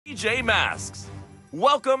DJ Masks.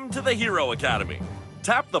 Welcome to the Hero Academy.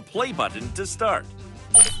 Tap the play button to start.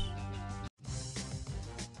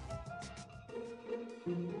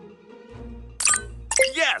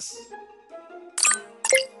 Yes!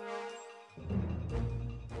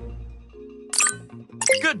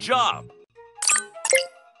 Good job!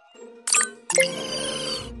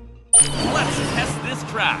 Let's test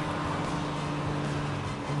this track.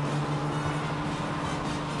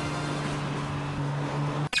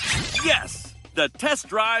 Yes! The test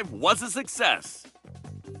drive was a success.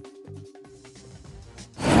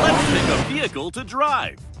 Let's pick a vehicle to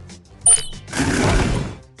drive.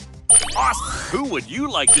 Awesome! Who would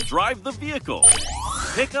you like to drive the vehicle?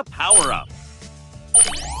 Pick a power-up.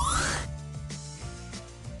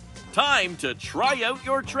 Time to try out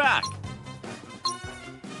your track.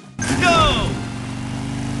 Go!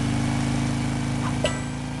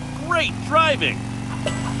 Great driving!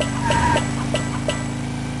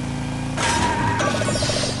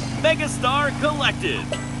 Megastar collected.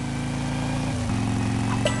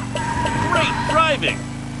 Great driving!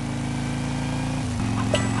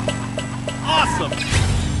 Awesome!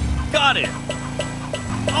 Got it!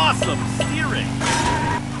 Awesome steering!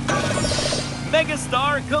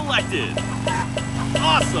 Megastar collected.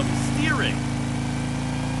 Awesome steering.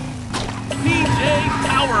 PJ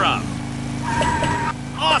Power Up.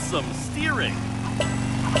 Awesome steering.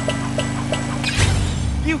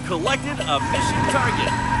 You collected a mission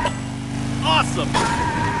target. Awesome.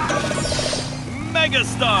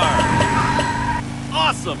 Megastar.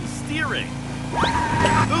 Awesome steering.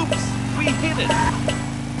 Oops, we hit it.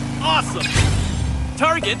 Awesome.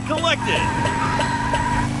 Target collected.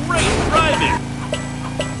 Great driving!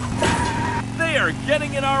 They are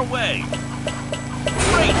getting in our way.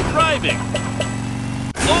 Great driving!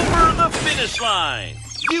 Over the finish line!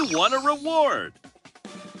 You won a reward!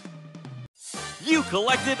 You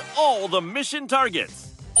collected all the mission targets.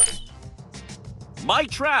 My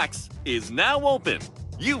Tracks is now open.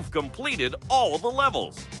 You've completed all the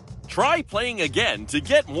levels. Try playing again to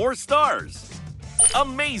get more stars.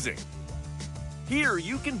 Amazing! Here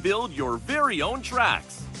you can build your very own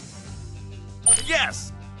tracks.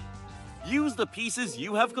 Yes! Use the pieces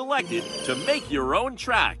you have collected to make your own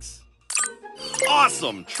tracks.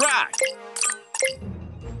 Awesome track!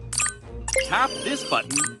 Tap this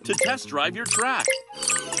button to test drive your track.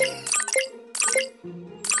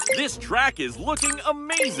 This track is looking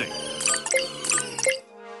amazing!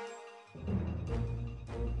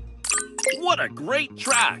 What a great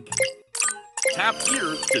track! Tap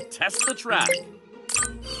here to test the track.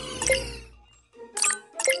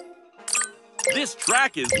 This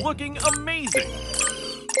track is looking amazing!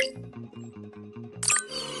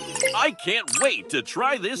 I can't wait to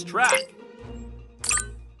try this track!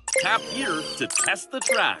 Tap here to test the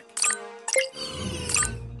track.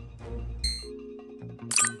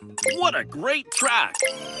 What a great track!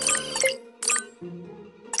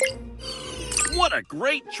 What a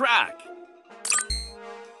great track!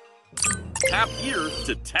 Tap here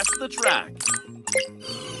to test the track.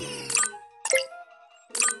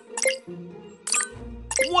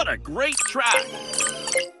 What a great track!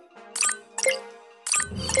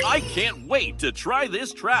 I can't wait to try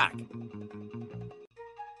this track.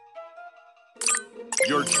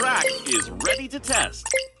 Your track is ready to test.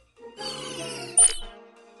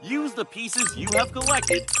 Use the pieces you have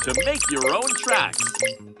collected to make your own tracks.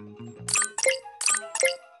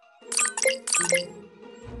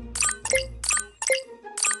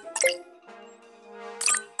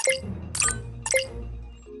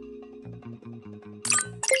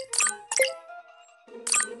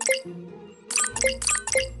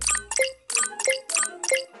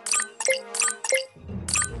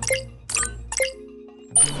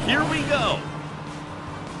 Here we go!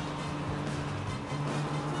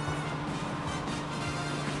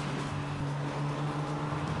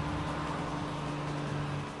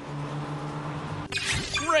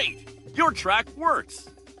 Great! Your track works!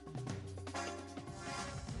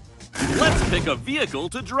 Let's pick a vehicle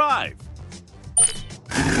to drive.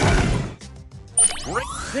 Great!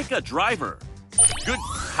 Pick a driver. Good.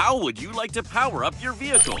 How would you like to power up your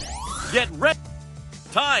vehicle? Get ready!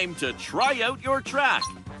 Time to try out your track.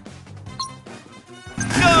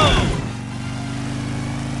 Go!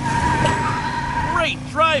 Great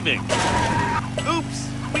driving! Oops,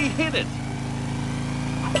 we hit it!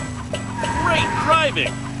 Great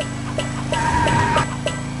driving!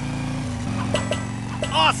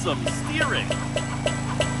 Awesome steering!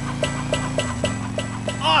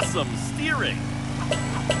 Awesome steering!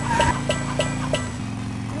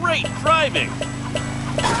 Great driving!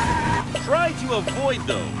 Try to avoid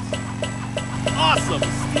those. Awesome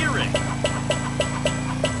steering!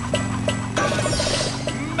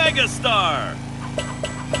 Megastar!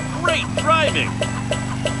 Great driving!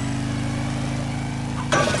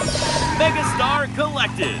 Megastar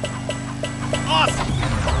collected! Awesome!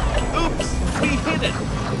 Oops, we hit it!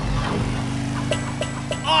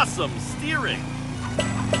 Awesome steering!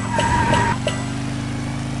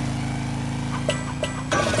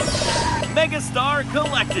 Megastar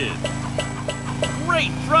collected!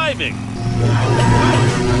 Great driving!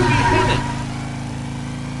 Oops, we hit it!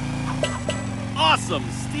 Awesome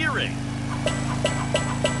steering!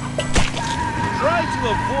 Try to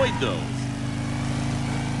avoid those.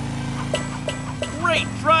 Great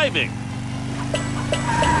driving!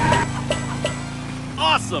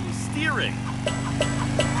 Awesome steering!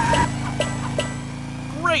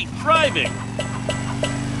 Great driving!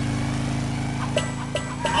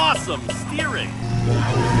 Awesome steering!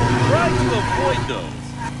 Try to avoid those.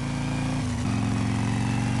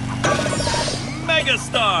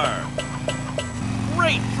 Megastar!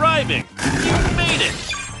 Great driving! You made it!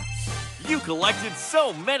 You collected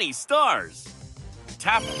so many stars!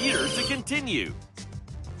 Tap here to continue.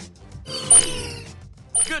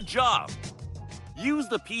 Good job! Use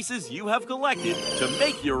the pieces you have collected to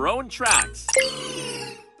make your own tracks.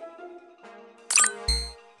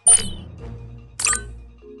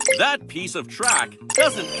 That piece of track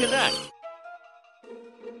doesn't connect.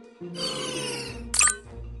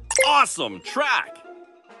 Awesome track!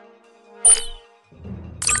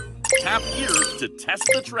 Tap here to test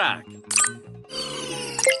the track.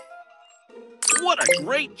 What a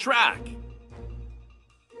great track!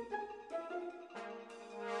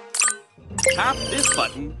 Tap this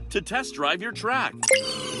button to test drive your track.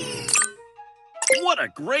 What a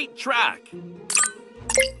great track!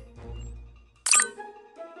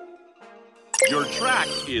 Your track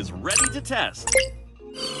is ready to test.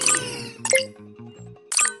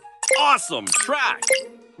 Awesome track!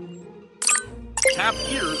 Tap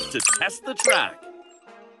here to test the track.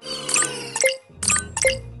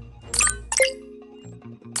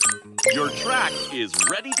 Your track is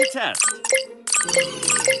ready to test.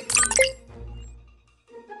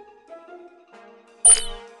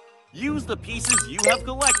 Use the pieces you have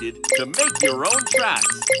collected to make your own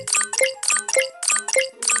tracks.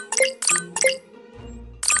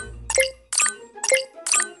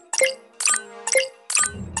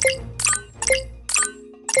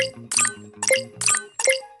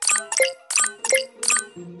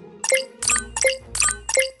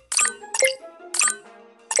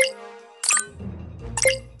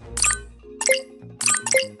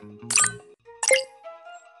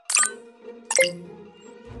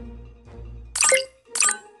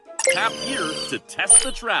 Tap here to test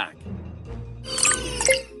the track.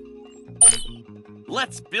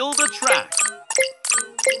 Let's build a track.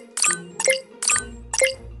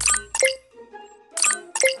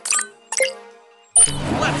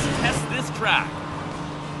 Let's test this track.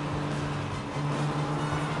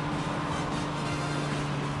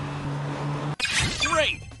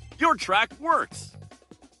 Great! Your track works.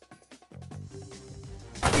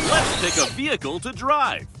 Let's pick a vehicle to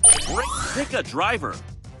drive. Great! Pick a driver.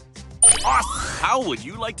 Awesome! How would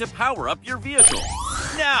you like to power up your vehicle?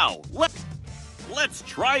 Now, let's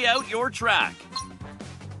try out your track.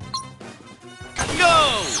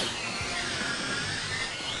 Go!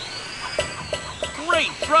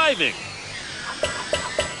 Great driving!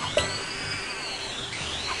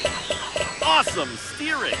 Awesome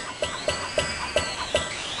steering!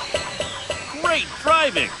 Great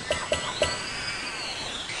driving!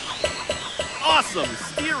 Awesome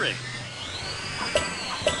steering!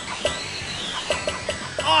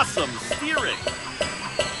 Awesome steering!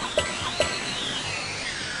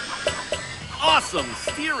 Awesome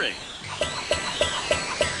steering!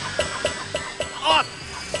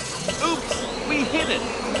 Oops! We hit it!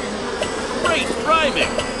 Great driving!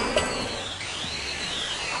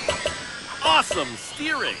 Awesome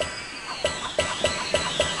steering!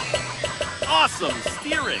 Awesome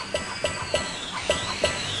steering!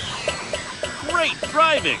 Great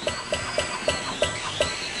driving!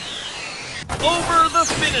 Over the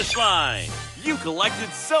finish line! You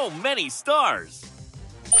collected so many stars!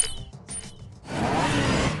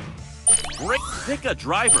 Great! Pick a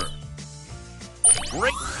driver.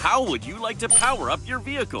 Great! How would you like to power up your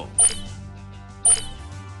vehicle?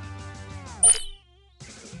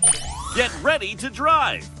 Get ready to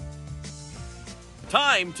drive!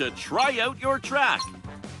 Time to try out your track.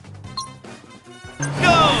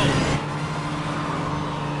 Go!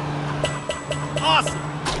 Awesome!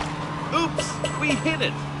 Oops! We hit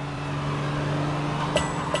it!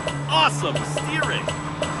 Awesome steering!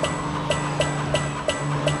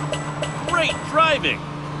 Great driving!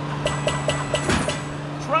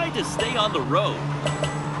 Try to stay on the road.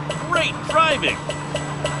 Great driving!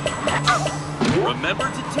 Remember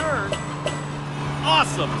to turn.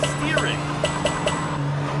 Awesome steering!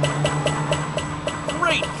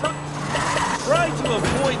 Great try to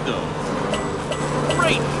avoid those.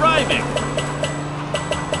 Great driving!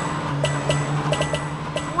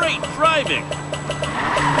 Great driving!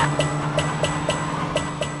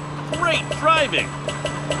 Great driving!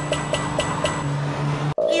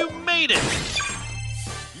 You made it!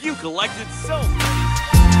 You collected so